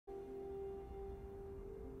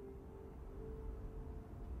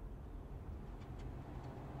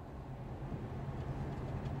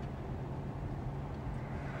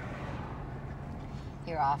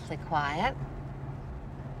You're awfully quiet.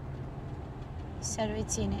 You said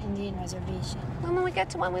we'd see an Indian reservation. Well, when we get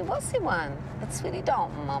to one, we will see one. But, sweetie,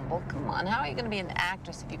 don't mumble. Come on, how are you going to be an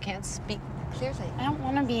actress if you can't speak clearly? I don't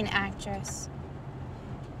want to be an actress.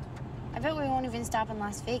 I bet we won't even stop in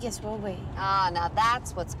Las Vegas, will we? Ah, now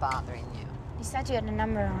that's what's bothering you. You said you had a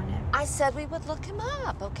number on him. I said we would look him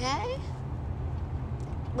up, okay?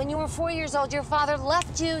 When you were 4 years old, your father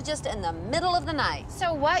left you just in the middle of the night.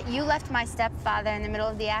 So what? You left my stepfather in the middle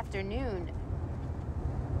of the afternoon.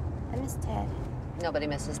 I miss Ted. Nobody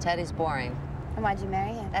misses Ted. He's boring. And why'd you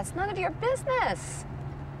marry him? That's none of your business.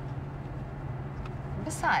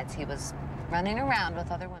 Besides, he was running around with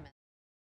other women.